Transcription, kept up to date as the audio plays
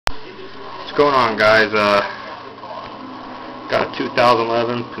What's going on, guys? Got a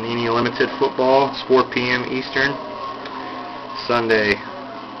 2011 Panini Limited football. It's 4 p.m. Eastern, Sunday.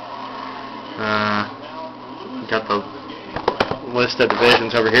 Got the list of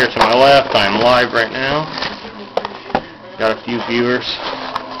divisions over here to my left. I'm live right now. Got a few viewers.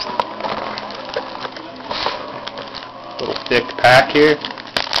 Little thick pack here.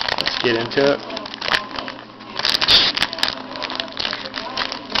 Let's get into it.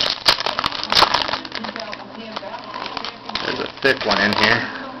 There's a thick one in here.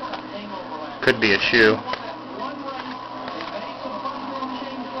 Could be a shoe.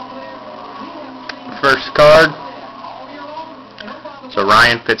 First card. So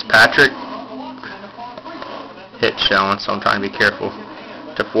Ryan Fitzpatrick. Hit showing, so I'm trying to be careful.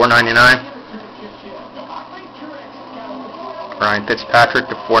 To $4.99. Ryan Fitzpatrick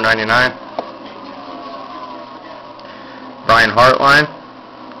to $4.99. Brian Hartline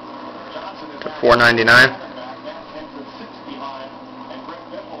to $4.99.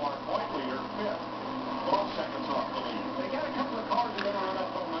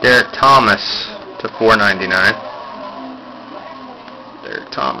 Derek Thomas to $4.99. Derek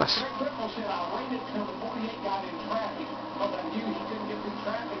Thomas.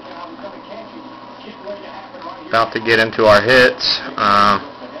 About to get into our hits.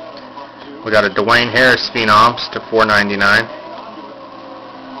 We got a Dwayne Harris Phenoms to $4.99.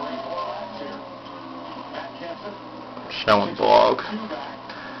 Showing blog.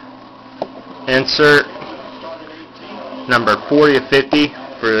 Insert number 40 of 50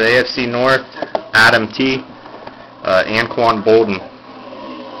 for the AFC North. Adam T. Anquan Bolden.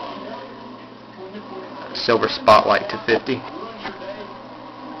 Silver Spotlight to 50.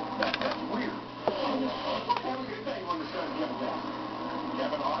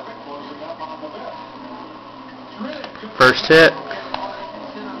 First hit,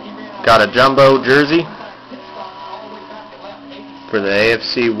 got a jumbo jersey for the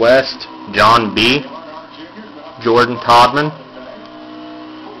AFC West, John B. Jordan Todman.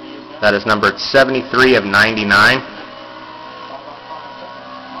 That is numbered 73 of 99.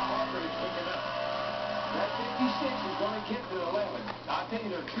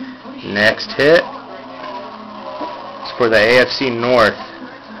 Next hit is for the AFC North,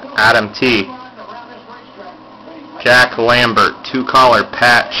 Adam T. Jack Lambert, 2-collar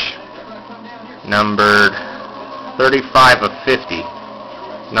patch, numbered 35 of 50.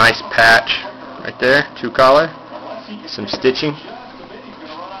 Nice patch right there, 2-collar. Some stitching.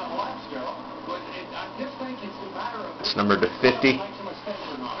 It's numbered to 50.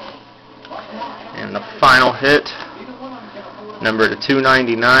 And the final hit, numbered to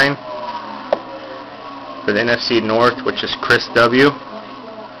 299 for the NFC North, which is Chris W.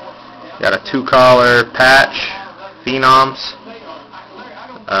 Got a 2-collar patch. Phenoms,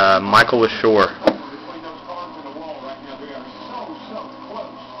 Mikel Leshoure.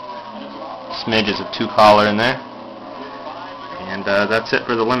 Smidges of 2-collar in there. And that's it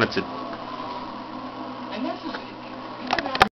for the limited.